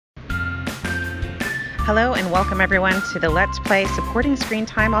Hello and welcome everyone to the Let's Play Supporting Screen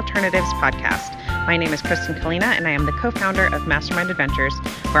Time Alternatives podcast. My name is Kristen Kalina and I am the co-founder of Mastermind Adventures,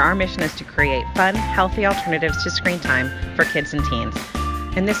 where our mission is to create fun, healthy alternatives to screen time for kids and teens.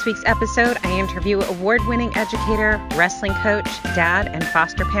 In this week's episode, I interview award-winning educator, wrestling coach, dad, and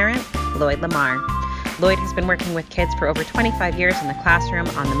foster parent, Lloyd Lamar. Lloyd has been working with kids for over 25 years in the classroom,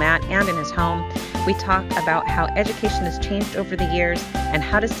 on the mat, and in his home. We talk about how education has changed over the years and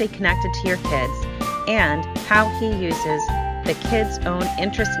how to stay connected to your kids, and how he uses the kids' own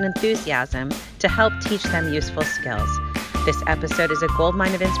interest and enthusiasm to help teach them useful skills. This episode is a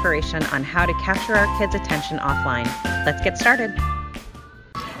goldmine of inspiration on how to capture our kids' attention offline. Let's get started.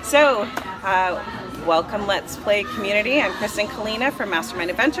 So, welcome Let's Play community. I'm Kristen Kalina from Mastermind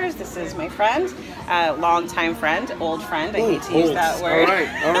Adventures. This is my friend, longtime friend, old friend. I hate to use that word.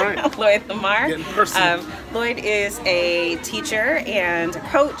 All right. Lloyd Lamar. Getting personal. Lloyd is a teacher and a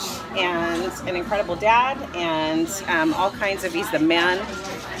coach and an incredible dad and all kinds of, he's the man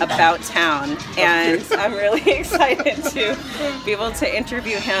about town. And I'm really excited to be able to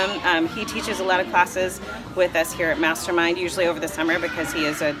interview him. He teaches a lot of classes with us here at Mastermind, usually over the summer because he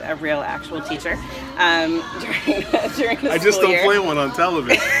is a real actual teacher during the school year. I just don't play one on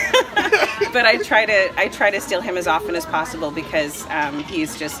television. But I try to steal him as often as possible because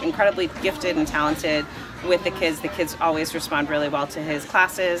he's just incredibly gifted and talented with the kids. The kids always respond really well to his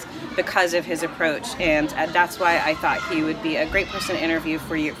classes because of his approach, and that's why I thought he would be a great person to interview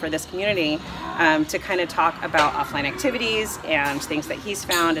for this community, to kind of talk about offline activities and things that he's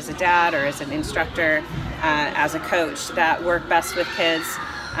found as a dad or as an instructor, as a coach that work best with kids.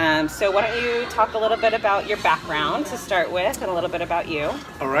 So why don't you talk a little bit about your background to start with and a little bit about you.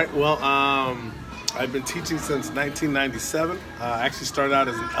 All right. Well, I've been teaching since 1997. I actually started out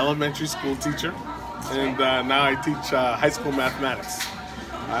as an elementary school teacher, and now I teach high school mathematics.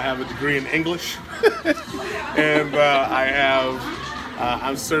 I have a degree in English, and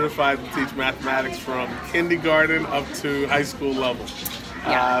I'm certified to teach mathematics from kindergarten up to high school level.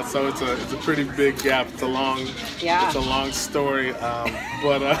 Yeah. So it's a pretty big gap. It's a long story.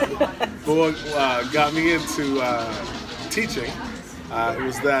 But what got me into teaching, it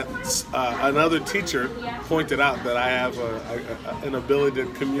was that another teacher pointed out that I have an ability to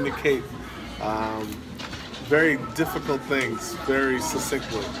communicate very difficult things very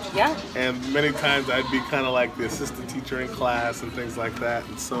succinctly. Yeah. And many times I'd be kind of like the assistant teacher in class and things like that.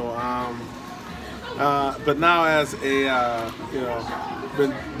 And so, but now as a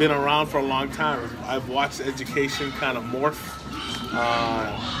been around for a long time, I've watched education kind of morph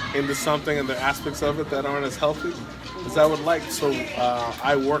into something, and there are aspects of it that aren't as healthy as I would like. So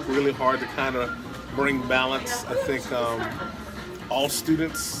I work really hard to kind of bring balance. I think all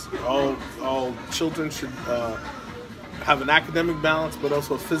students, all children should have an academic balance, but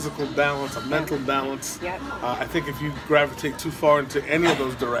also a physical balance, a mental balance. Yep. I think if you gravitate too far into any of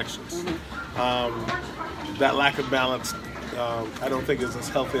those directions, that lack of balance, I don't think is as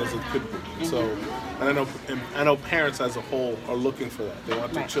healthy as it could be. So, and I know parents as a whole are looking for that. They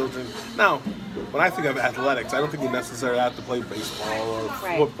want their children. Now, when I think of athletics, I don't think you necessarily have to play baseball or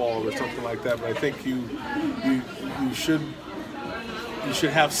football or something like that. But I think you should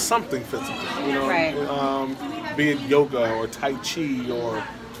have something physical. Be it yoga or Tai Chi or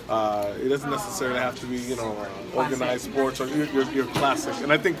it doesn't necessarily have to be organized sports or your classic.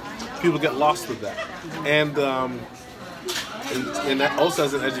 And I think people get lost with that. And also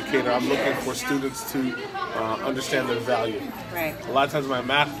as an educator, I'm looking for students to understand their value. Right. A lot of times in my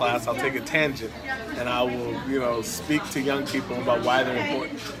math class, I'll take a tangent and I will, speak to young people about why they're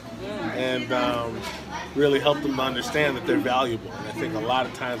important and really help them to understand that they're valuable. And I think a lot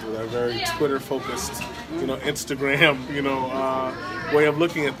of times with our very Twitter-focused, Instagram, way of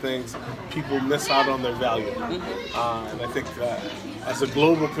looking at things, people miss out on their value. And I think as a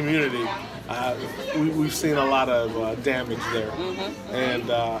global community, we've seen a lot of damage there, and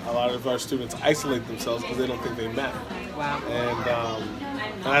a lot of our students isolate themselves because they don't think they matter. Wow. And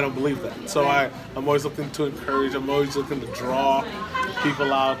I don't believe that. So I'm always looking to encourage. I'm always looking to draw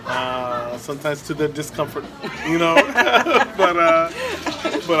people out, sometimes to their discomfort, but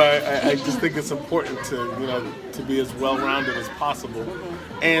I just think it's important to be as well-rounded as possible,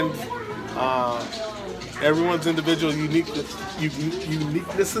 and everyone's individual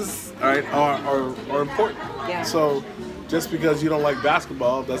uniquenesses, are important. Yeah. So just because you don't like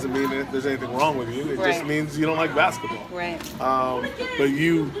basketball doesn't mean that there's anything wrong with you. It just means you don't like basketball. Right. But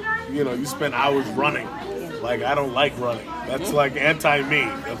you spend hours running. Like, I don't like running. That's like anti-me.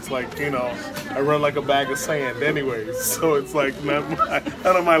 That's like, I run like a bag of sand anyways. So it's like not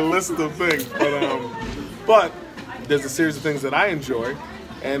on my list of things. But there's a series of things that I enjoy,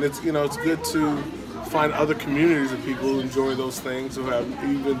 and it's good to find other communities of people who enjoy those things, who have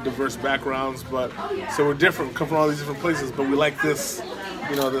even diverse backgrounds. But so we're different, we come from all these different places, but we like this,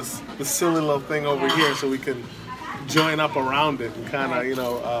 you know, this silly little thing over here, so we can join up around it and kind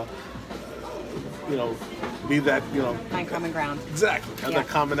of, be that, Find common ground. Exactly, have that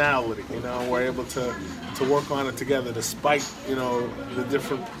commonality. We're able to work on it together, despite the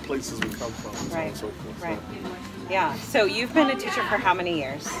different places we come from. And Right. so on and so forth. Right. Yeah. So you've been a teacher for how many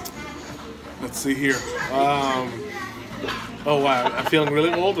years? Let's see here. Oh wow, I'm feeling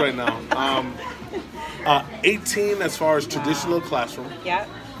really old right now. 18 as far as traditional classroom, Yeah.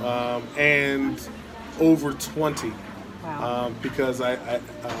 and over 20 Wow. because I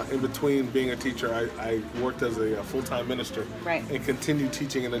in between being a teacher, I worked as a full-time minister, Right. and continued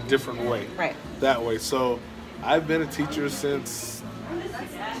teaching in a different way. Right. That way. So I've been a teacher since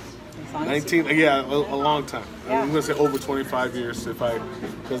As long as 19. Yeah, a long time. Yeah. I'm going to say over 25 years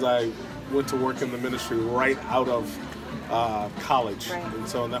because I went to work in the ministry right out of college, Right. and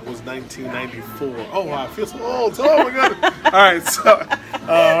so that was 1994. Oh wow, I feel so old. Oh my god! All right, so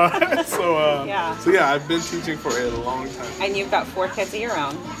yeah, I've been teaching for a long time. And you've got 4 kids of your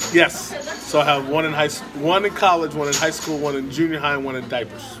own. Yes, so I have one in one in college, one in high school, one in junior high, and one in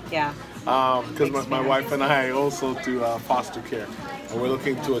diapers. Yeah. Because my wife and I also do foster care, and we're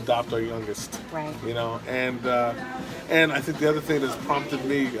looking to adopt our youngest. Right. And I think the other thing that's prompted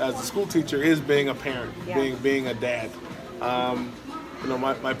me as a school teacher is being a parent, Yeah. being a dad.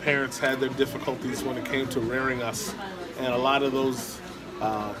 My parents had their difficulties when it came to rearing us, and a lot of those,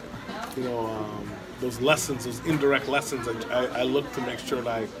 those lessons, those indirect lessons, I look to make sure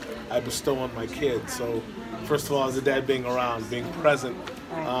that I bestow on my kids. So, first of all, as a dad, being around, being present,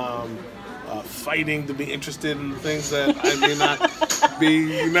 Right. fighting to be interested in things that I may not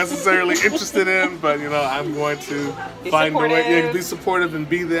be necessarily interested in, but I'm going to find a way, be supportive and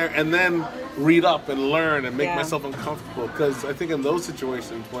be there, and then read up and learn and make Yeah. myself uncomfortable. Because I think in those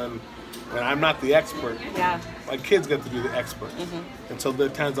situations when I'm not the expert, Yeah. my kids get to be the expert, and so there are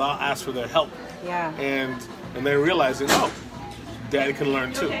times I'll ask for their help, Yeah. and they're realizing, oh, Daddy can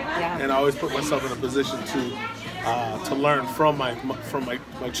learn too, Yeah. and I always put myself in a position to learn from my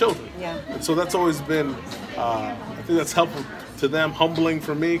children. Yeah. And so that's always been, I think that's helpful to them, humbling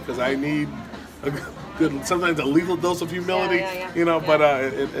for me, because I need a good, sometimes a lethal dose of humility, Yeah. but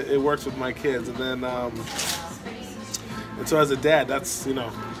it works with my kids. And then, and so as a dad, that's,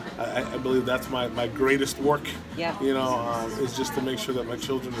 I believe that's my greatest work, Yeah. is just to make sure that my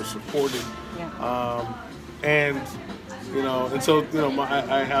children are supported. Yeah. And so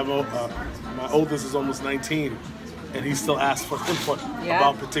I have my oldest is almost 19, and he still asks for input Yeah.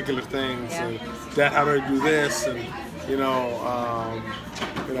 about particular things. Yeah. And Dad, how do I do this? And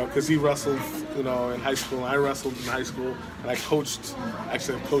because he wrestled, in high school, and I wrestled in high school, and I coached.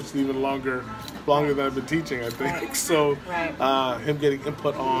 Actually, I've coached even longer than I've been teaching, I think. Right. So Right. him getting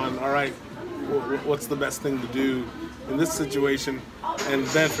input on, all right, what's the best thing to do in this situation, and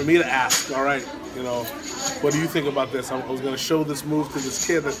then for me to ask, all right, what do you think about this? I was going to show this move to this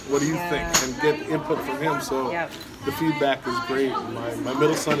kid. What do you think? And get input from him. So the feedback is great. My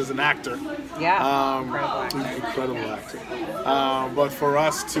middle son is an actor. Yeah. Incredible actor. But for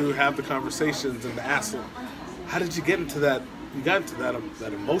us to have the conversations and to ask him, how did you get into that? You got into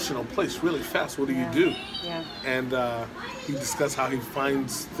that emotional place really fast. What do you do? Yeah. And he discussed how he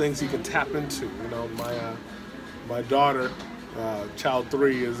finds things he can tap into. My daughter, child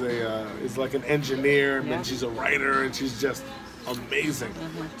 3, is like an engineer, and she's a writer, and she's just amazing.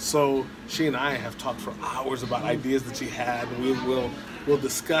 So she and I have talked for hours about ideas that she had, and we'll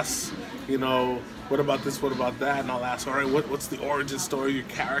discuss, what about this, what about that, and I'll ask, all right, what's the origin story of your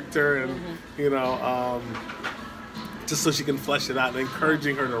character, and just so she can flesh it out, and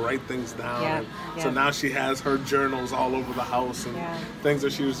encouraging her to write things down. Yeah, And yeah. so now she has her journals all over the house, and things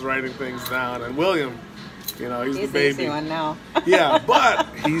that she was writing things down. And William, he's the the baby. easy one now. Yeah, but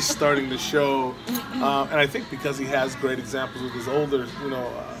he's starting to show, and I think because he has great examples with his older,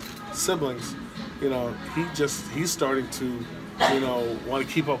 siblings, he's starting to, want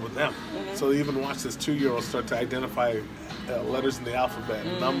to keep up with them. So even watch this 2-year-old start to identify letters in the alphabet,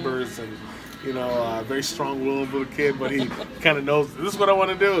 numbers, and very strong-willed little kid, but he kind of knows this is what I want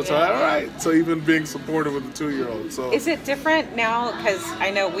to do. So all right. So even being supportive with the 2-year-old. So Is it different now? Because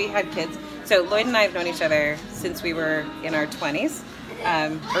I know we had kids. So Lloyd and I have known each other since we were in our 20s.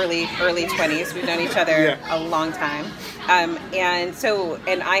 early 20s. We've known each other a long time. And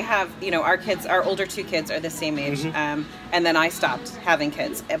I have, our older two kids are the same age. And then I stopped having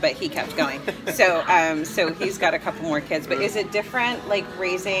kids, but he kept going. So he's got a couple more kids. But is it different, like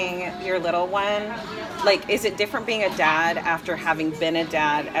raising your little one? Like, is it different being a dad after having been a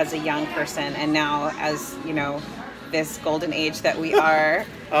dad as a young person and now as, this golden age that we are,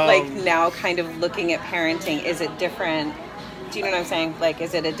 like now kind of looking at parenting? Is it different? Do you know what I'm saying? Like,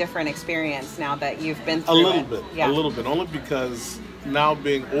 is it a different experience now that you've been through a little bit, only because now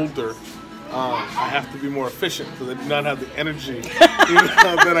being older, I have to be more efficient because I do not have the energy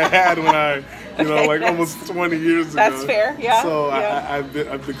that I had when I, like almost 20 years ago. That's fair, yeah. So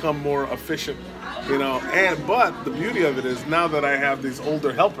I've become more efficient, but the beauty of it is now that I have these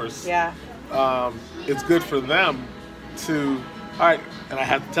older helpers, it's good for them to, all right, and I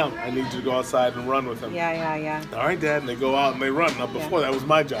have to tell them, I need you to go outside and run with them. Yeah. All right, Dad, and they go out and they run. Now, before that was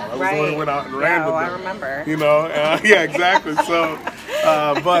my job. I was the one who went out and ran with them. I remember. Yeah, exactly. So,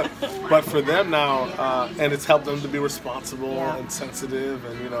 but for them now, and it's helped them to be responsible and sensitive,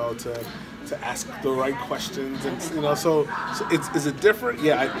 and to ask the right questions, and so is it different?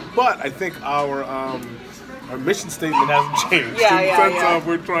 Yeah, but I think our mission statement hasn't changed. In the sense of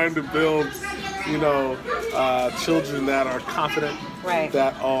we're trying to build, children that are confident,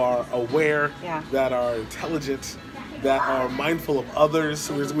 that are aware, that are intelligent, that are mindful of others.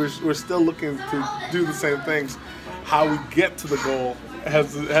 We're still looking to do the same things. How we get to the goal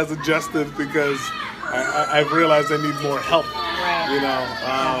has adjusted because I've realized I need more help.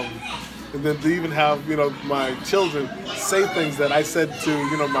 And then to even have my children say things that I said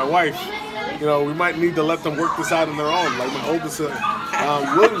to my wife. We might need to let them work this out on their own. Like my oldest,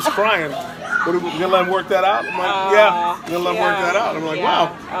 William's crying. What, you gonna let him work that out? I'm like, yeah, you're gonna let him work that out. I'm like, wow.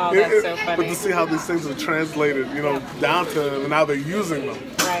 Oh, that's so funny. But to see how these things are translated, down to them and now they're using them.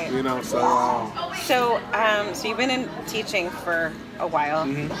 Right. So you've been in teaching for a while.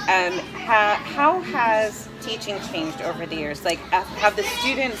 How has teaching changed over the years? Like, are the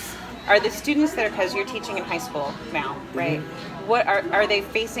students that are, because you're teaching in high school now, right? What are they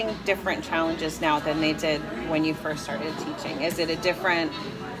facing different challenges now than they did when you first started teaching? Is it a different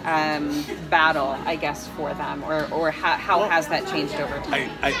battle, I guess, for them, or how has that changed over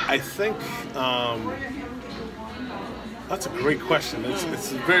time? I think that's a great question. It's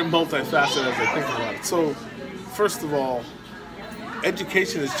very multifaceted as I think about it. So, first of all,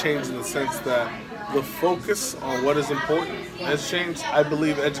 education has changed in the sense that the focus on what is important has changed. I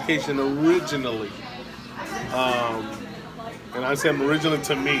believe education originally, and I say originally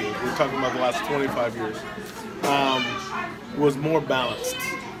to me, we're talking about the last 25 years, was more balanced.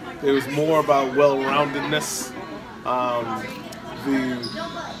 It was more about well-roundedness,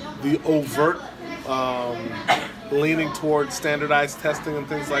 the overt leaning towards standardized testing and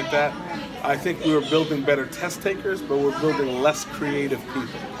things like that. I think we were building better test takers, but we're building less creative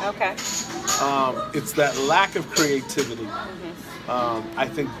people. Okay. It's that lack of creativity. I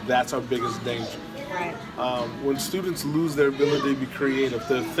think that's our biggest danger. Right. When students lose their ability to be creative,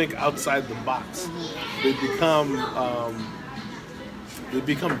 to think outside the box, they become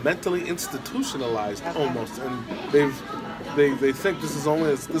mentally institutionalized almost, and they think this is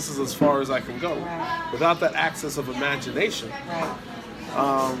as far as I can go. Right. Without that access of imagination,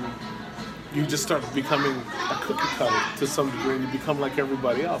 you just start becoming a cookie cutter to some degree, and you become like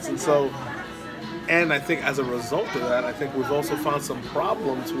everybody else. And I think as a result of that, I think we've also found some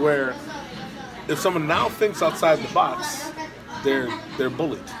problems where if someone now thinks outside the box, they're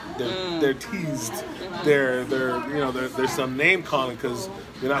bullied, they're teased, there's some name calling because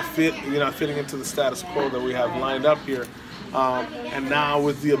you're not fitting into the status quo that we have lined up here. And now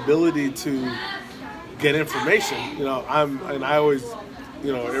with the ability to get information, I always,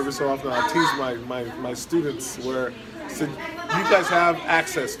 every so often I tease my students where so you guys have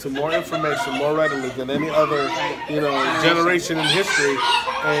access to more information more readily than any other, generation in history,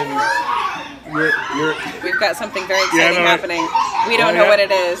 and we've got something very exciting happening. We don't know what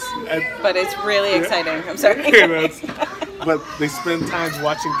it is, but it's really exciting. I'm sorry. But they spend time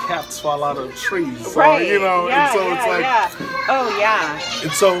watching cats fall out of trees. So, right. And so it's like. Oh, yeah.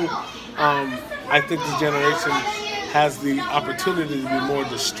 And so I think this generation has the opportunity to be more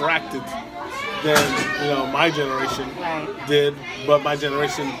distracted than, my generation did. But my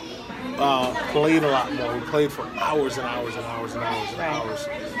generation played a lot more. We played for hours and hours and hours and hours and hours.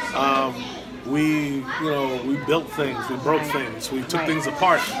 We built things, we broke things, we took things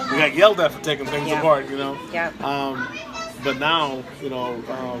apart. We got yelled at for taking things apart, But now,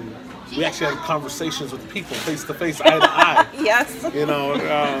 we actually have conversations with people face to face, eye to eye. Yes.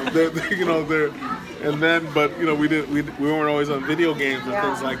 And then, but you know, we weren't always on video games and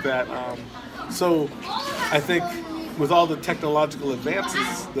things like that. So I think with all the technological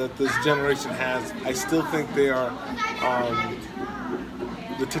advances that this generation has, I still think they are,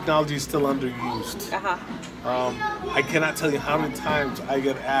 the technology is still underused. I cannot tell you how many times I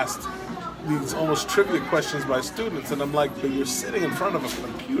get asked these almost trivia questions by students, and I'm like, but you're sitting in front of a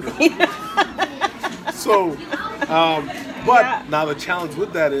computer. So, but now the challenge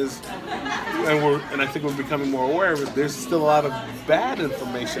with that is, and I think we're becoming more aware of it, there's still a lot of bad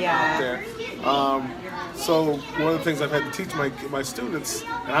information out there. So one of the things I've had to teach my students,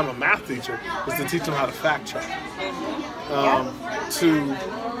 and I'm a math teacher, is to teach them how to fact check,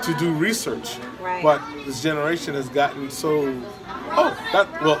 to do research. Right. But this generation has gotten so,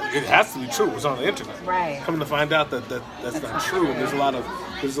 it has to be true. It's on the internet. Right. Coming to find out that's not true, and there's a lot of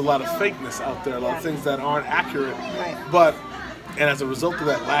fakeness out there, a lot of things that aren't accurate. Right. But and as a result of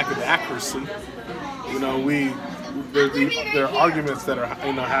that lack of accuracy, you know, there are arguments that are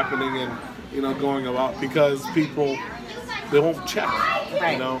happening and going about because people, they won't check.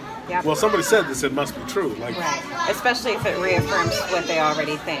 Right. You know. Yep. Well, somebody said this; it must be true. Like, right. Especially if it reaffirms what they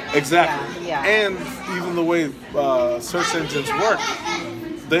already think. Exactly. Yeah. And even the way search engines work,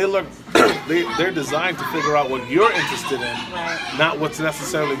 they're designed to figure out what you're interested in, not what's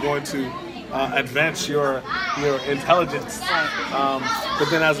necessarily going to advance your intelligence. Right. But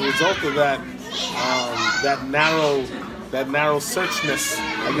then, as a result of that, that narrow searchness,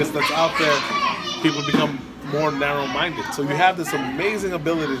 I guess, that's out there, people become more narrow-minded. So you have this amazing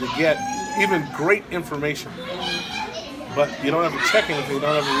ability to get even great information, but you don't ever check anything, you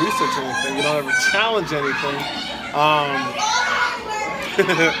don't ever research anything, you don't ever challenge anything.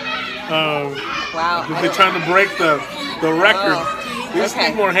 Wow. They're trying to break the record. They just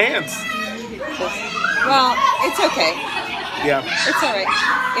need more hands. Well, it's okay. Yeah. It's all right.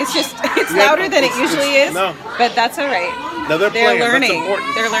 It's just, it's louder than it usually is, but that's all right. No, they're learning.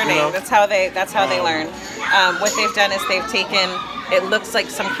 That's they're learning. You know? That's how they learn. What they've done is they've taken, it looks like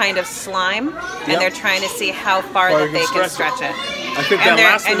some kind of slime, and they're trying to see how far that they can stretch it. I think that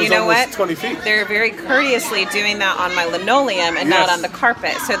last one is almost 20 feet. They're very courteously doing that on my linoleum and not on the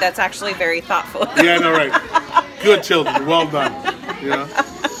carpet, so that's actually very thoughtful. Yeah, I know, right. Good children. Well done. You know?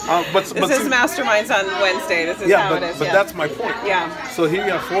 This is Masterminds on Wednesday. This is how it is. But that's my point. Yeah. So here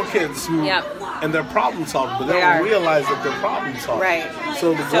you have 4 kids who, and they're problem solving, but they don't realize that they're problem solving. Right.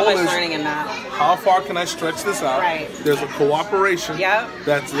 So the goal much is, learning in that. How far can I stretch this out? Right. There's a cooperation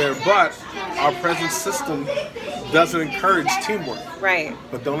that's there, but our present system doesn't encourage teamwork. Right.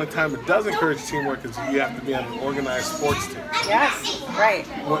 But the only time it does encourage teamwork is you have to be on an organized sports team. Yes. Right.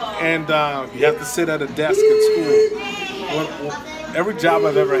 And you have to sit at a desk at school. Every job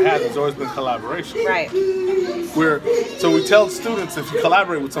I've ever had has always been collaboration. Right. So we tell students, if you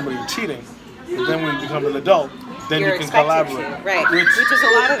collaborate with somebody, you're cheating. But then when you become an adult, then you can collaborate. Right. Which is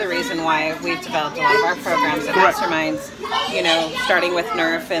a lot of the reason why we've developed a lot of our programs at Masterminds, starting with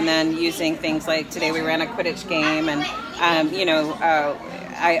Nerf and then using things like today we ran a Quidditch game. And,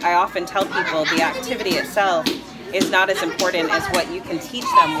 I often tell people the activity itself is not as important as what you can teach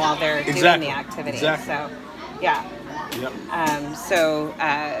them while they're doing the activity. Exactly. So, yeah. Yep. So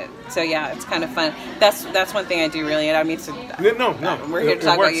yeah, it's kind of fun. That's one thing I do really. I mean, we're here to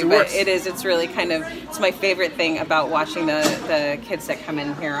talk about you, but it's really kind of, it's my favorite thing about watching the kids that come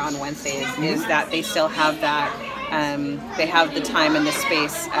in here on Wednesdays is that they still have that. They have the time and the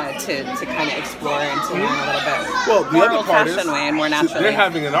space to kind of explore and to learn a little bit. Well, the more other part is way and more naturally. They're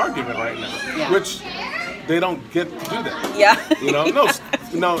having an argument right now, which they don't get to do that. Yeah.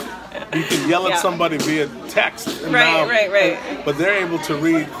 You can yell at somebody via text. And right. But they're able to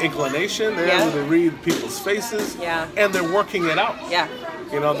read inclination. They're able to read people's faces. Yeah. And they're working it out. Yeah.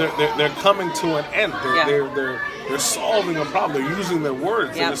 They're coming to an end. They're solving a problem. They're using their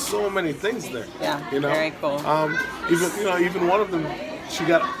words. And there's so many things there. Yeah. Very cool. Even one of them,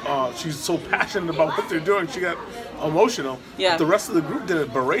 she's so passionate about what they're doing. She got emotional. Yeah. The rest of the group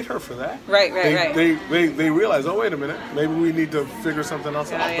didn't berate her for that. Right. They realized, oh, wait a minute, maybe we need to figure something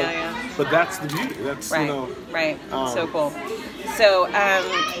else out. But that's the beauty. That's right. So cool. So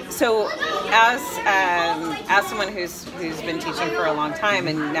as someone who's been teaching for a long time,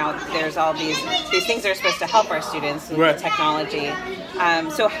 and now there's all these things that are supposed to help our students with the technology.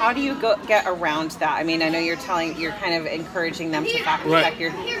 So how do you get around that? I mean, I know you're kind of encouraging them to fact check.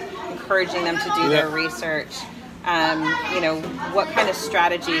 You're encouraging them to do their research. What kind of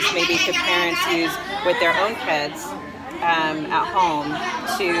strategies maybe could parents use with their own kids at home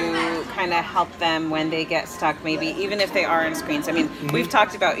to kind of help them when they get stuck, maybe even if they are on screens? I mean, we've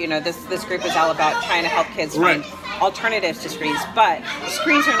talked about, this group is all about trying to help kids find alternatives to screens, but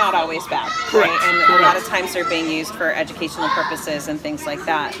screens are not always bad, Correct. right? And Correct. a lot of times they're being used for educational purposes and things like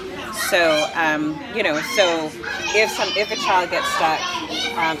that. So, so if a child gets stuck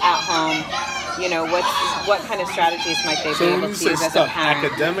at home, what kind of strategies might they So be when able you to say use as a stuff parent?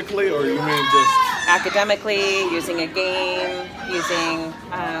 academically, or you mean just Academically, using a game, using,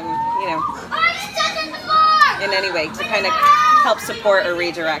 in any way to kind of help support or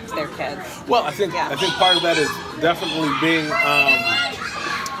redirect their kids. Well, I think part of that is definitely being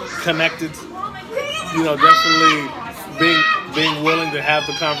connected. Definitely being willing to have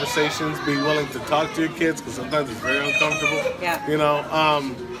the conversations, being willing to talk to your kids, because sometimes it's very uncomfortable. Yeah.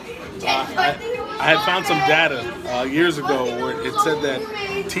 I had found some data years ago where it said that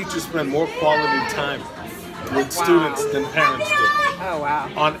teachers spend more quality time with students than parents do. Oh, wow.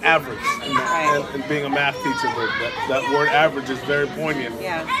 On average, Right. and being a math teacher, that word average is very poignant.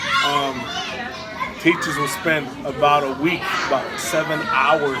 Yeah. Teachers will spend about a week, about 7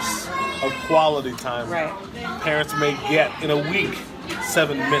 hours of quality time. Right. Parents may get in a week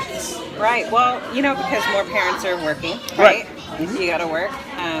 7 minutes. Right. Well, because more parents are working, Right. right? Mm-hmm. You got to work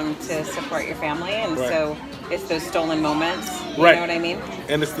to support your family, and Right. so it's those stolen moments. You Right. know what I mean?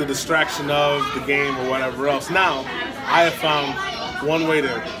 And it's the distraction of the game or whatever else. Now, I have found one way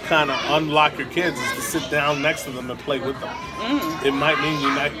to kind of unlock your kids is to sit down next to them and play with them. It might mean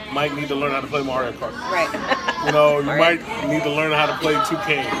you might need to learn how to play Mario Kart. Right. You Right. might need to learn how to play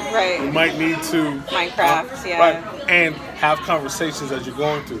 2K. Right. You might need to Minecraft, yeah. Right, and have conversations as you're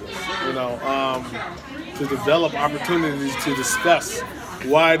going through this. To develop opportunities to discuss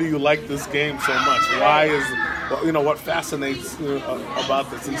why do you like this game so much? Why is what fascinates you about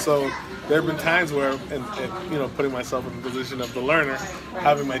this? And so there have been times where, and putting myself in the position of the learner,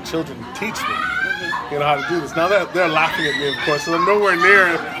 having my children teach me, how to do this. Now they're laughing at me, of course, and I'm nowhere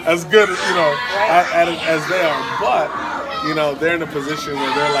near as good as at it as they are. But they're in a position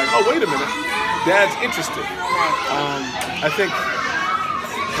where they're like, oh, wait a minute, Dad's interested. I think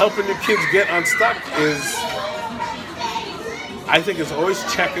helping your kids get unstuck is always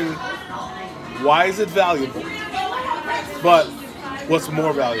checking why is it valuable, but what's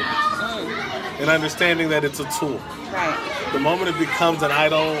more valuable, and understanding that it's a tool. Right. The moment it becomes an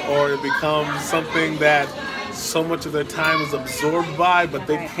idol or it becomes something that so much of their time is absorbed by, but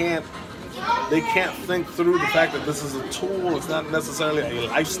they can't think through the fact that this is a tool. It's not necessarily a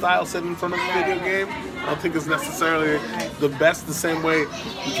lifestyle sitting in front of a video game. I don't think it's necessarily the best. The same way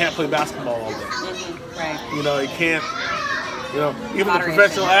you can't play basketball all day. Right. You can't. Even the Moderation.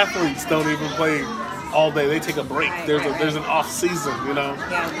 professional athletes don't even play all day. They take a break. Right, There's an off season.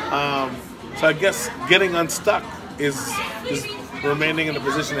 Yeah. So I guess getting unstuck is remaining in a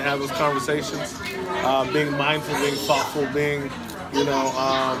position to have those conversations, being mindful, being thoughtful, being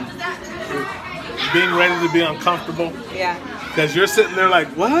being ready to be uncomfortable. Yeah. Because you're sitting there like,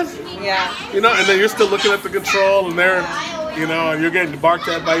 what? Yeah. And then you're still looking at the control, and they're, you're getting barked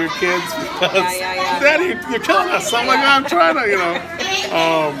at by your kids because, Daddy, you're killing us. I'm like, I'm trying to,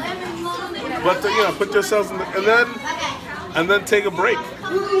 But put yourselves in and then take a break.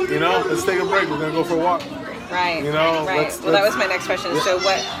 Let's take a break. We're gonna go for a walk. Right. Right. Well, that was my next question. Yeah. So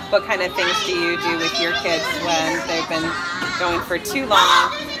what kind of things do you do with your kids when they've been going for too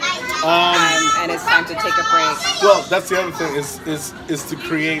long and it's time to take a break? Well, that's the other thing is to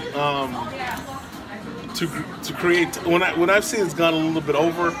create to create. When I've seen it's gone a little bit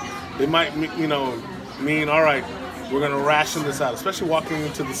over, it might mean all right, we're gonna ration this out, especially walking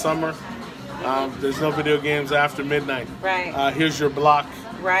into the summer. There's no video games after midnight. Right. Here's your block.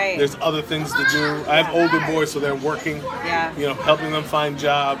 Right. There's other things to do. I have older boys, so they're working. Yeah. Helping them find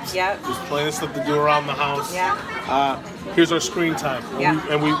jobs. Yeah. There's plenty of stuff to do around the house. Yeah. Here's our screen time.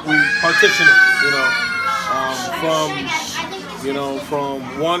 And we partition it.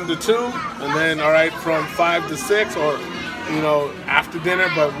 From 1 to 2, and then from 5 to 6, or after dinner.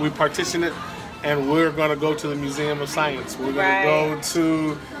 But we partition it, and we're gonna go to the Museum of Science. We're gonna go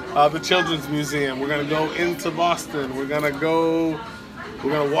to the Children's Museum. We're gonna go into Boston. We're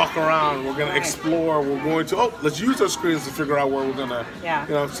gonna walk around. We're gonna explore. We're going to let's use our screens to figure out where we're gonna.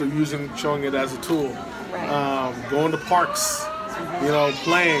 So showing it as a tool. Right. Going to parks.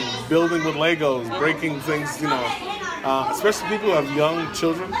 Playing, building with Legos, breaking things. Especially people who have young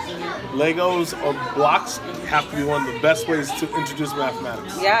children. Legos or blocks have to be one of the best ways to introduce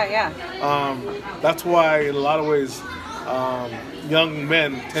mathematics. Yeah. That's why, in a lot of ways, young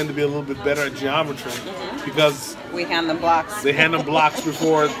men tend to be a little bit better at geometry because we hand them blocks. They hand them blocks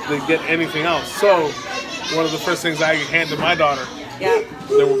before they get anything else. So one of the first things I handed my daughter,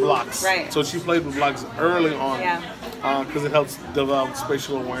 there were blocks. Right. So she played with blocks early on Yeah. because it helps develop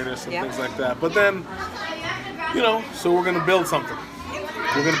spatial awareness and things like that. But then So we're going to build something.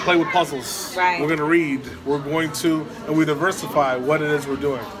 We're going to play with puzzles. Right. We're going to read. We're going to, and we diversify what it is we're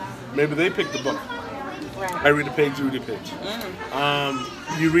doing. Maybe they pick the book. Right. I read a page, you read a page.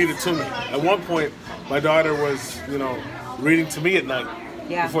 You read it to me. At one point, my daughter was, reading to me at night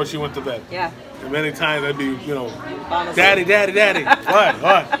before she went to bed. Yeah. And many times I'd be, Honestly. Daddy, Daddy, Daddy. What?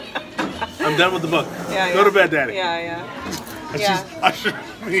 I'm done with the book. Go to bed, Daddy. Yeah. And she's ushering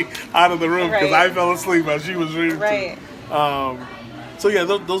me out of the room because I fell asleep while she was reading to me. So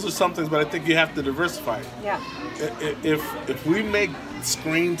those are some things, but I think you have to diversify. Yeah. If we make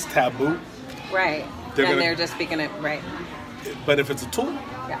screens taboo, right, then they're just speaking it right. But if it's a tool,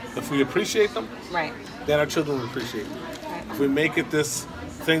 if we appreciate them, right, then our children will appreciate them. Right. If we make it this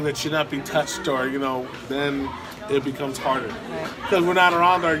thing that should not be touched, or then it becomes harder because we're not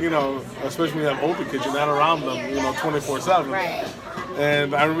around our, especially when you have older kids, you're not around them, 24/7. Right.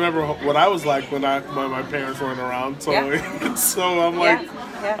 And I remember what I was like when my parents weren't around. So so I'm like,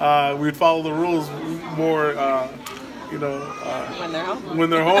 we'd follow the rules more, when they're home. When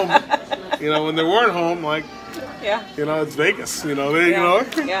they're home, when they weren't home, like. Yeah. It's Vegas, So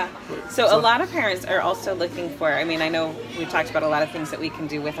a lot of parents are also looking for, I know we've talked about a lot of things that we can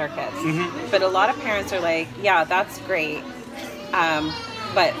do with our kids, but a lot of parents are like, yeah, that's great,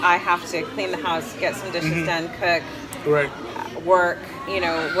 but I have to clean the house, get some dishes done, cook, work,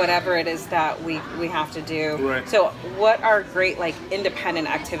 whatever it is that we have to do. Right. So what are great, independent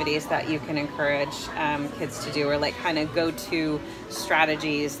activities that you can encourage kids to do, or kind of go-to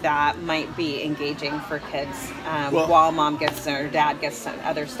strategies that might be engaging for kids while mom gets or dad gets some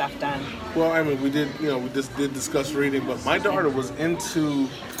other stuff done? Well, we did discuss reading, but my daughter was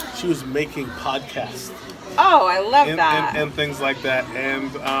she was making podcasts. Oh, I love that. And things like that.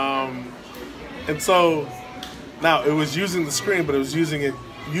 And so now it was using the screen, but it was using it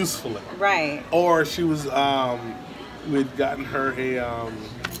usefully. Right. Or she was, we'd gotten her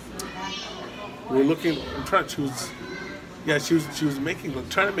she was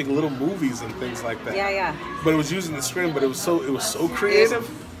trying to make little movies and things like that. Yeah. But it was using the screen, but it was so creative.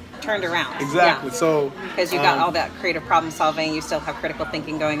 Turned around. Exactly. Yeah. So because you got all that creative problem solving, you still have critical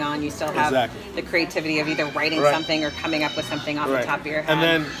thinking going on, you still have the creativity of either writing something or coming up with something off the top of your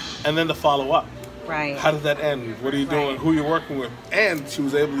head. And then the follow up. Right. How did that end? What are you doing? Who are you working with? And she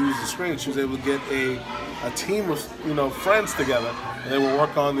was able to use the screen. She was able to get a team of friends together, and they would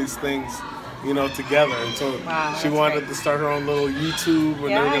work on these things, together. And so she wanted to start her own little YouTube, and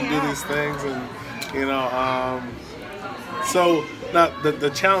they were going to do these things, and so now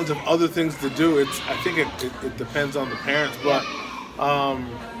the challenge of other things to do. I think it depends on the parents, but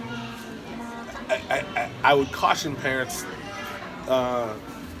I would caution parents.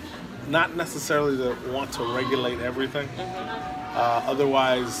 Not necessarily to want to regulate everything.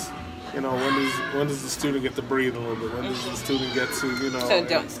 Otherwise, when does the student get to breathe a little bit? When does the student get to, So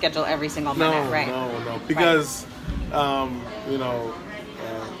don't schedule every single minute, right? No. Because,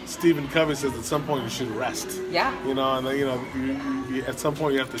 Stephen Covey says at some point you should rest. Yeah. And you at some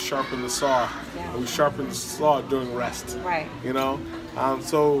point you have to sharpen the saw. Yeah. And we sharpen the saw during rest. Right.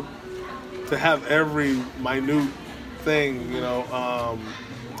 So to have every minute thing,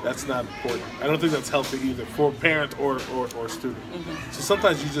 that's not important. I don't think that's healthy either for parent or student. So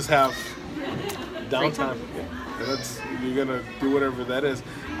sometimes you just have downtime. And you're gonna do whatever that is.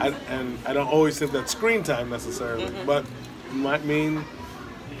 I don't always think that's screen time necessarily, but it might mean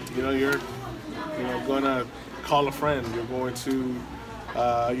you're gonna call a friend. You're going to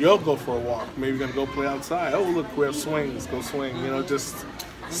you'll go for a walk. Maybe you're gonna go play outside. Oh look, we have swings. Go swing. Just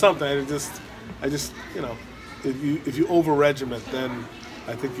something. I just if you over regiment, then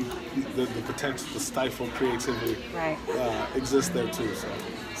I think the potential to stifle creativity exists there too.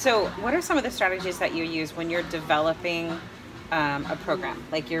 So what are some of the strategies that you use when you're developing a program?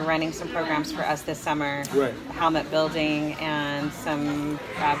 Like you're running some programs for us this summer, helmet building and some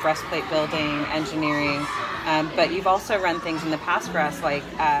breastplate building, engineering. But you've also run things in the past for us, like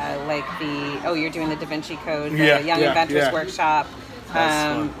you're doing the Da Vinci Code, the Young Inventors Workshop.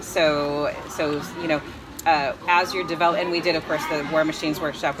 As you're developing, and we did, of course, the War Machines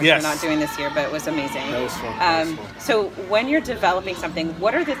Workshop, which we're not doing this year, but it was amazing. That was fun. So when you're developing something,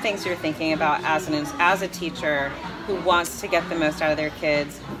 what are the things you're thinking about as a teacher who wants to get the most out of their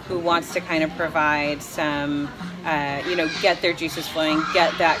kids, who wants to kind of provide some, get their juices flowing,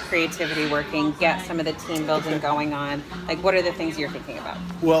 get that creativity working, get some of the team building going on? Like, what are the things you're thinking about?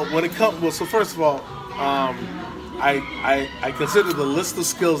 Well, so first of all, I consider the list of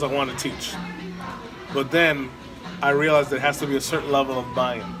skills I want to teach. But then I realized there has to be a certain level of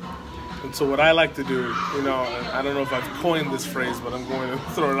buy-in. And so what I like to do, and I don't know if I've coined this phrase, but I'm going to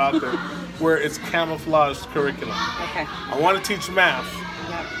throw it out there, where it's camouflaged curriculum. Okay. I want to teach math.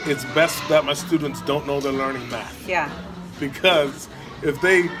 Yep. It's best that my students don't know they're learning math. Yeah. Because if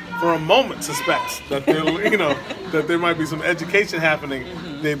they, for a moment, suspect that they're, that there might be some education happening,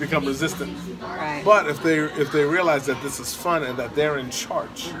 they become resistant. Right. But if they realize that this is fun and that they're in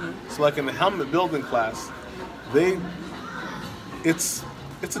charge, so like in the helmet building class,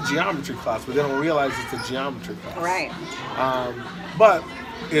 it's a geometry class, but they don't realize it's a geometry class. Right. But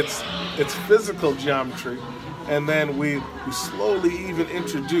it's physical geometry, and then we slowly even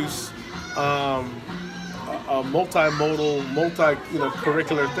introduce a multimodal,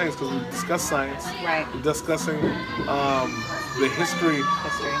 curricular things, because we discuss science. Right. We're discussing the history.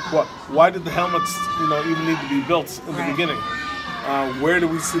 History. Why did the helmets, even need to be built in the beginning? Where do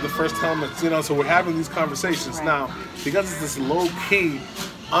we see the first helmets? So we're having these conversations now because it's this low-key,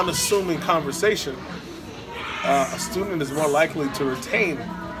 unassuming conversation. A student is more likely to retain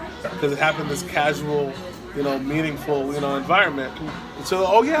because it happened in this casual, meaningful, environment. And so,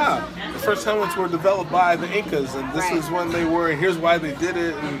 the first helmets were developed by the Incas, and this is when they were, and here's why they did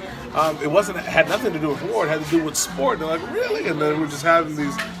it. And it had nothing to do with war; it had to do with sport. And they're like, really? And then we're just having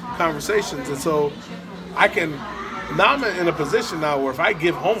these conversations, and so now I'm in a position now where if I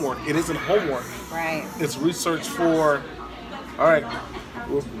give homework, it isn't homework. Right. It's research for, all right,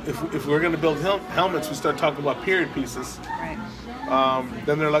 if we're going to build helmets, we start talking about period pieces. Right.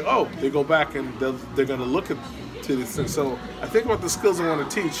 Then they're like, they go back and they're going to look to these things. So I think about the skills I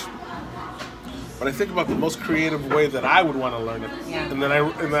want to teach, but I think about the most creative way that I would want to learn it. Yeah. And then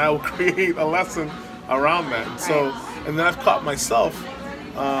I will create a lesson around that. Right. So, and then I've caught myself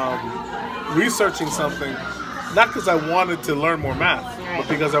researching something, not because I wanted to learn more math, but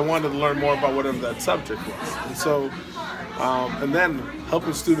because I wanted to learn more about whatever that subject was. And so, and then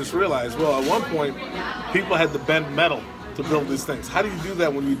helping students realize, well, at one point, people had to bend metal to build these things. How do you do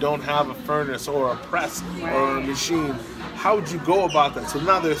that when you don't have a furnace or a press or a machine? How would you go about that? So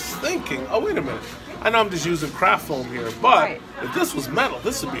now they're thinking, oh, wait a minute. I know I'm just using craft foam here, but if this was metal,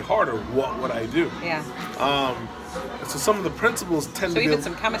 this would be harder. What would I do? Yeah. So some of the principles tend to be... So even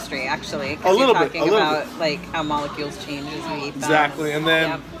some chemistry, actually. A little bit. Talking about like how molecules change as we eat them. Exactly, and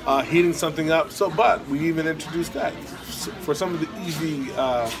then heating something up. So, but we even introduced that. For some of the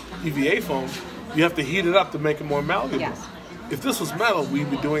EVA foam, you have to heat it up to make it more malleable. Yes. If this was metal, we'd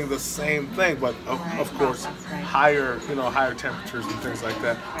be doing the same thing, but of course, higher temperatures and things like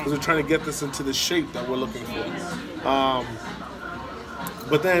that. Because we're trying to get this into the shape that we're looking for.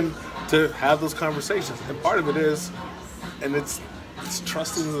 But then to have those conversations, and part of it is, and it's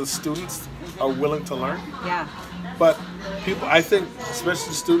trusting the students are willing to learn. Yeah. But people, I think,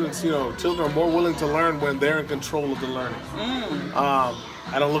 especially students, children are more willing to learn when they're in control of the learning.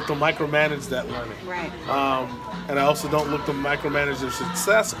 I don't look to micromanage that learning. Right. And I also don't look to micromanage their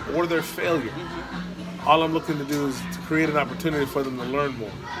success or their failure. All I'm looking to do is to create an opportunity for them to learn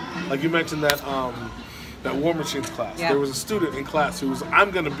more. Like you mentioned that War Machines class. Yeah. There was a student in class who was,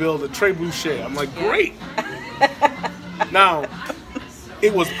 I'm going to build a trebuchet. I'm like, great. Now,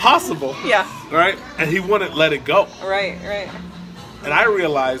 it was possible. Yeah. Right? And he wouldn't let it go. Right. And I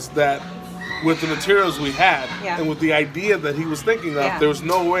realized that with the materials we had and with the idea that he was thinking of, there was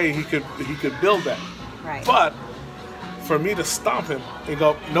no way he could build that. Right. But for me to stop him and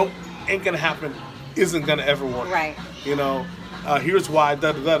go, nope, ain't gonna happen, isn't gonna ever work. Right. Here's why,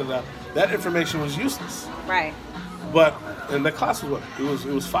 that information was useless. Right. But and the class was what?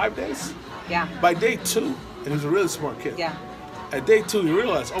 It was 5 days. Yeah. By day 2, and he was a really smart kid. Yeah. At day 2, he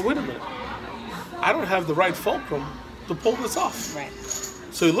realized, oh wait a minute, I don't have the right fulcrum to pull this off. Right.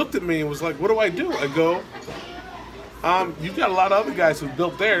 So he looked at me and was like, what do I do? I go, you've got a lot of other guys who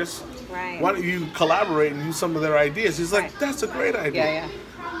built theirs. Right. Why don't you collaborate and use some of their ideas? He's like, that's a great idea. Yeah.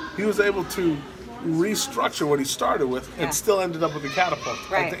 He was able to restructure what he started with and still ended up with a catapult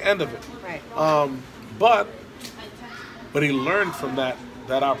at the end of it. Right. But he learned from that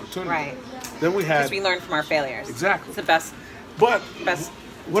opportunity. Right. Then we had... Because we learn from our failures. Exactly. It's the best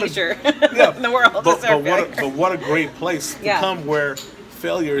teacher in the world. But what a great place to come where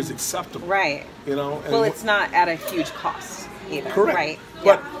failure is acceptable. Right. And it's not at a huge cost either. Correct. Right.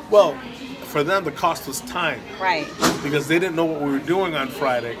 But, for them, the cost was time. Right. Because they didn't know what we were doing on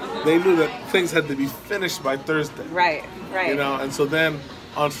Friday. They knew that things had to be finished by Thursday. Right. And so then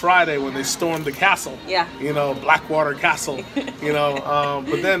on Friday when they stormed the castle, Blackwater Castle,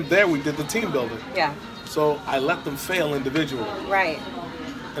 but then there we did the team building. Yeah. So I let them fail individually. Right.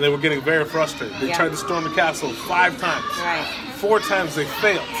 And they were getting very frustrated. They tried to storm the castle 5 times. Right. 4 times they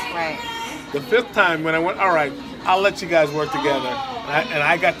failed. Right. The 5th time when I went, all right, I'll let you guys work together. And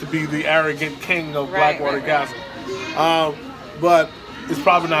I got to be the arrogant king of Blackwater Castle. But it's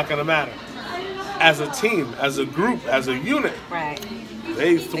probably not going to matter. As a team, as a group, as a unit,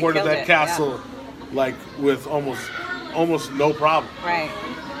 they thwarted that castle like with almost no problem.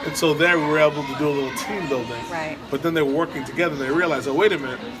 And so there we were able to do a little team building. But then they were working together and they realized, oh, wait a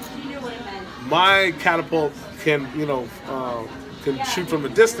minute, my catapult can, can shoot from a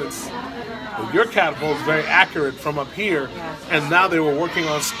distance. But your catapult is very accurate from up here. And now they were working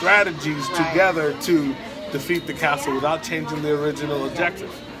on strategies together to defeat the castle without changing the original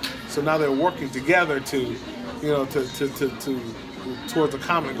objective. So now they're working together to towards a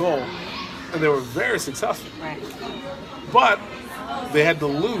common goal, and they were very successful. But they had to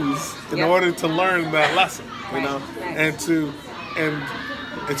lose in order to learn that lesson, and so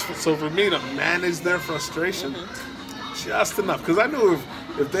for me to manage their frustration just enough, because I knew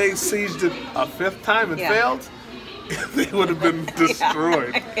if they sieged it a fifth time and failed, they would have been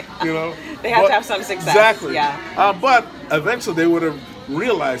destroyed. They have to have some success. Exactly. But eventually they would have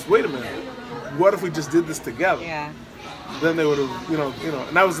realized, wait a minute, what if we just did this together? Then they would have,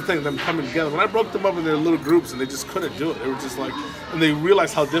 and that was the thing, them coming together. When I broke them up in their little groups and they just couldn't do it, they were just like, and they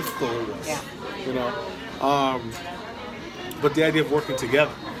realized how difficult it was. But the idea of working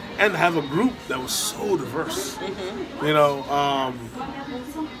together and have a group that was so diverse, my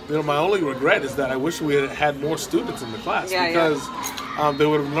only regret is that I wish we had more students in the class because they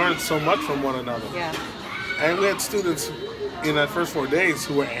would have learned so much from one another. And we had students in that first 4 days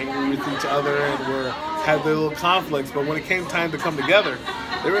who were angry with each other and had their little conflicts, but when it came time to come together,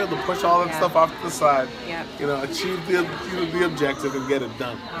 they were able to push all that stuff off to the side, achieve the objective and get it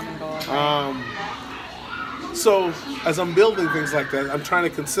done. So as I'm building things like that, I'm trying to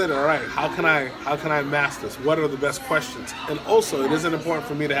consider, all right, how can I master this? What are the best questions? And also, it isn't important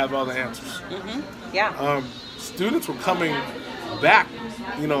for me to have all the answers. Students were coming back,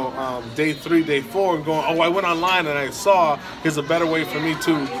 day 3, day 4, and going, oh, I went online and I saw here's a better way for me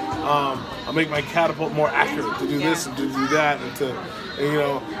to make my catapult more accurate, to do this and to do that,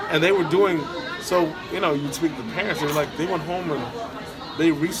 and they were doing. So you'd speak to parents, and they went home and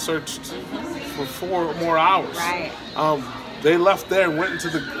they researched for 4 more hours. They left there and went into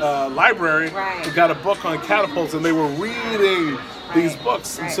the library and got a book on catapults, and they were reading these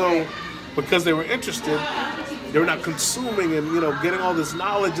books. And so, because they were interested, they were not consuming and getting all this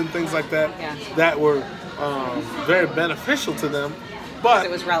knowledge and things like that that were very beneficial to them. But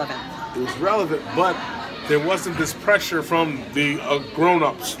it was relevant. It was relevant, but there wasn't this pressure from the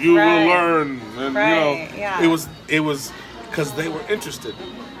grown-ups. You will learn, and it was because they were interested.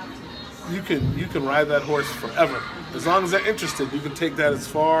 You can ride that horse forever as long as they're interested. You can take that as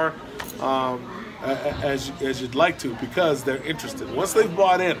far as you'd like to because they're interested. Once they've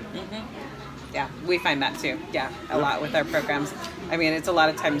bought in. Yeah, we find that too. A lot with our programs. I mean, it's a lot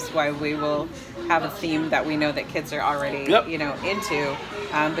of times why we will have a theme that we know that kids are already, into,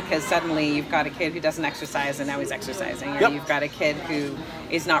 because suddenly you've got a kid who doesn't exercise and now he's exercising, or you've got a kid who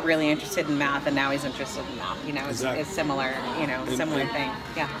is not really interested in math and now he's interested in math. It's similar, similar thing.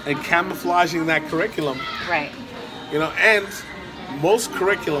 And camouflaging that curriculum. And most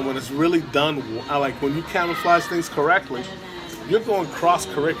curriculum, when it's really done, like when you camouflage things correctly, you're going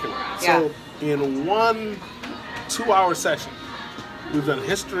cross-curricular. So in 1 2-hour session, we've done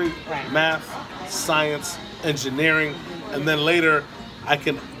history, math, science, engineering, and then later I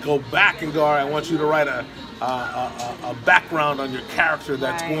can go back and go, all right, I want you to write a background on your character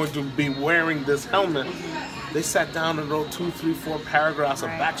that's going to be wearing this helmet. They sat down and wrote 2, 3, 4 paragraphs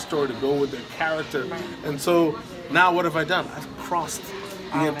of backstory to go with their character. And so now what have I done? I've crossed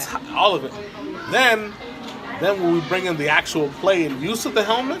all of it. Then when we bring in the actual play and use of the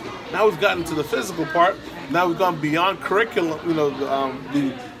helmet, now we've gotten to the physical part. Now we've gone beyond curriculum,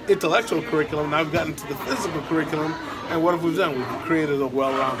 the intellectual curriculum. Now we've gotten to the physical curriculum. And what have we done? We've created a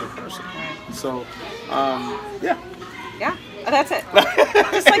well-rounded person. So, Yeah, that's it.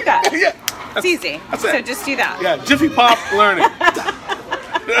 Just like that. It's easy. So just do that. Jiffy Pop learning.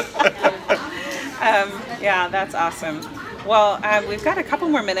 That's awesome. Well, we've got a couple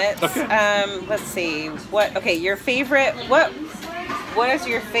more minutes. Let's see. Your favorite, what is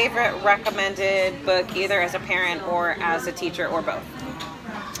your favorite recommended book, either as a parent or as a teacher or both?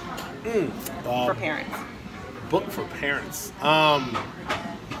 For parents. Book for parents.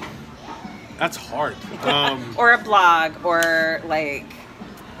 That's hard. Or a blog, or like...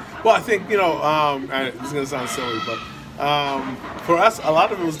 Well, I think, this is going to sound silly, but for us, a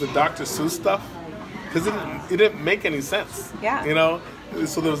lot of it was the Dr. Seuss stuff. Because it didn't make any sense.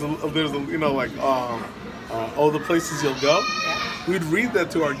 So there was the places you'll go. We'd read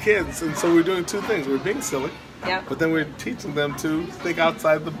that to our kids, and so we're doing 2 things. We're being silly, Yeah. But then we're teaching them to think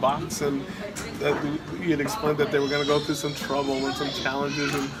outside the box, and you had explained that they were going to go through some trouble and some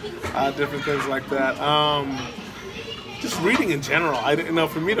challenges and different things like that. Just reading in general. I didn't know,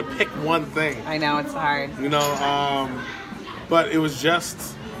 for me to pick one thing. I know, it's hard. You know, but it was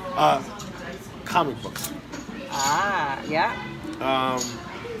just comic books. Yeah.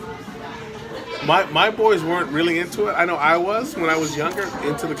 My boys weren't really into it. I know I was when I was younger,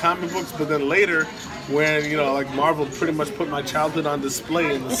 into the comic books, but then later, when, you know, like Marvel pretty much put my childhood on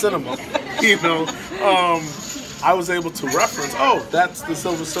display in the cinema, you know, I was able to reference, oh, that's the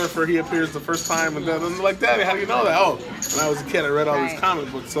Silver Surfer, he appears the first time, and then I'm like, Daddy, how do you know that? Oh, when I was a kid, I read all these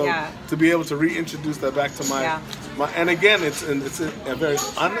comic books, so to be able to reintroduce that back to my and again, it's a very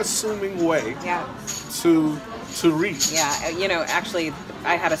unassuming way to read. Yeah, you know, actually,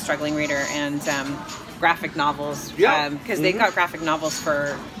 I had a struggling reader, and graphic novels, because they've got graphic novels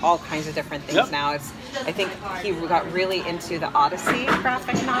for all kinds of different things now. I think he got really into the Odyssey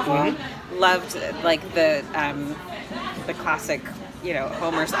graphic novel. Loved like the classic, you know,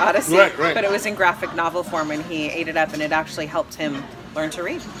 Homer's Odyssey, right. But it was in graphic novel form, and he ate it up, and it actually helped him learn to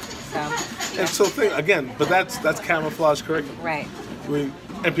read. So, and so but that's camouflage curriculum, right?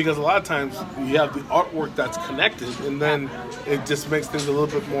 And because a lot of times you have the artwork that's connected, and then it just makes things a little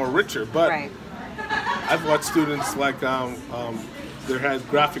bit more richer. But I've watched students like there had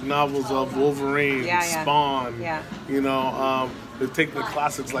graphic novels of Wolverine, Spawn. You know, they've taken the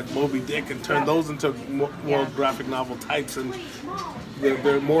classics like Moby Dick and turned those into more graphic novel types, and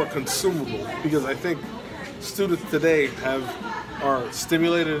they're more consumable, because I think students today are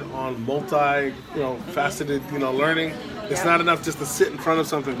stimulated on faceted, learning. It's not enough just to sit in front of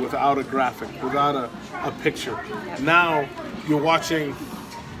something without a graphic, without a picture. Now you're watching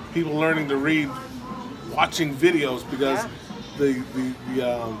people learning to read, watching videos, because the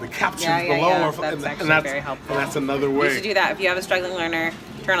captions below are, that's actually that's very helpful. And that's another way. You should do that if you have a struggling learner.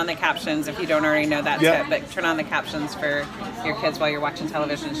 Turn on the captions if you don't already know that tip, but turn on the captions for your kids while you're watching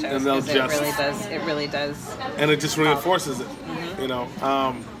television shows, because it really does. And it just reinforces it. You know,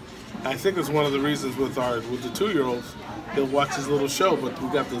 I think it's one of the reasons with the 2-year-olds, he'll watch his little show, but we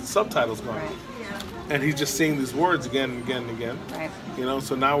got the subtitles going. Right. And he's just seeing these words again and again and again. Right. You know,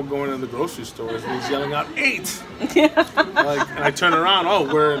 so now we're going in the grocery stores and he's yelling out 8. And I turn around,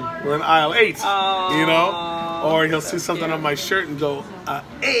 we're in aisle 8. Oh. You know? Or he'll see something on my shirt and go,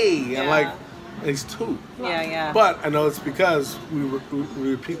 A. And he's 2. Yeah. But I know it's because we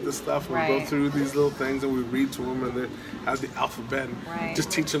repeat the stuff, and we go through these little things, and we read to them, and they have the alphabet, and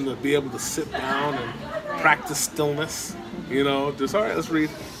just teach them to be able to sit down and practice stillness. You know, just, all right, let's read.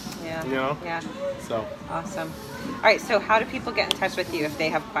 Yeah. You know? Yeah. So. Awesome. All right, so how do people get in touch with you if they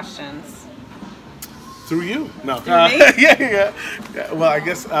have questions? Through you. No. Through me? Yeah. Well, I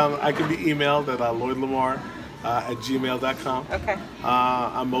guess I can be emailed at lloydlamar@gmail.com. Okay.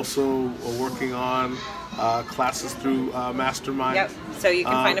 I'm also working on classes through Mastermind. Yep. So you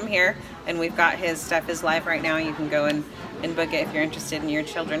can find him here, and we've got his stuff is live right now. You can go and book it if you're interested in your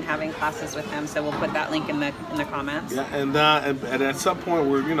children having classes with him. So we'll put that link in the comments. Yeah, and at some point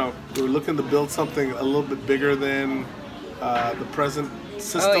we're looking to build something a little bit bigger than the present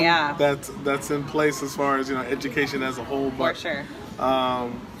system that's in place as far as education as a whole. But, for sure.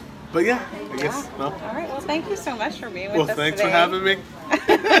 But yeah, I guess. No. All right. Well, thank you so much for being with us Well, thanks today. for having me.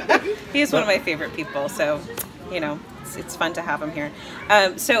 He's one of my favorite people, so it's fun to have him here.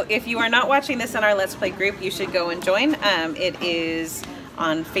 So if you are not watching this in our Let's Play group, you should go and join. It is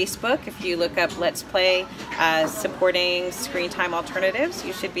on Facebook. If you look up Let's Play supporting Screen Time Alternatives,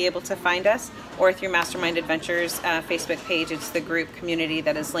 you should be able to find us, or through Mastermind Adventures Facebook page. It's the group community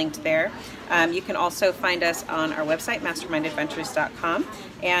that is linked there. You can also find us on our website, mastermindadventures.com,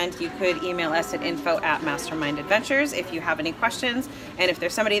 and you could email us at info@mastermindadventures if you have any questions, and if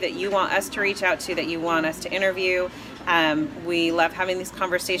there's somebody that you want us to reach out to, that you want us to interview. We love having these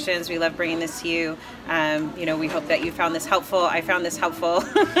conversations. We love bringing this to you. We hope that you found this helpful. I found this helpful.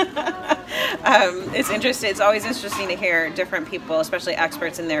 It's always interesting to hear different people, especially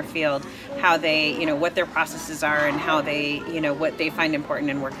experts in their field, how they, what their processes are, and how they, what they find important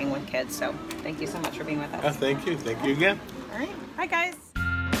in working with kids. So thank you so much for being with us. Thank you. Thank you again. All right. Bye, guys.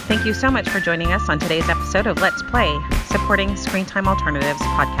 Thank you so much for joining us on today's episode of Let's Play, supporting Screen Time Alternatives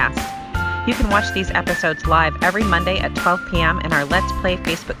podcast. You can watch these episodes live every Monday at 12 p.m. in our Let's Play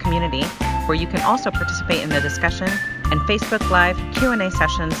Facebook community, where you can also participate in the discussion and Facebook Live Q&A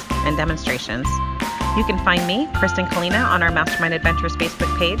sessions and demonstrations. You can find me, Kristen Kalina, on our Mastermind Adventures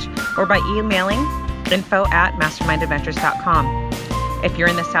Facebook page, or by emailing info@mastermindadventures.com. If you're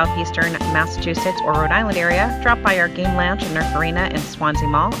in the southeastern Massachusetts or Rhode Island area, drop by our game lounge in North Arena in Swansea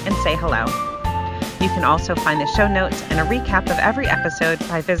Mall and say hello. You can also find the show notes and a recap of every episode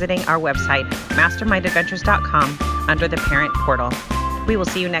by visiting our website, mastermindadventures.com, under the Parent Portal. We will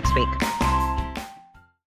see you next week.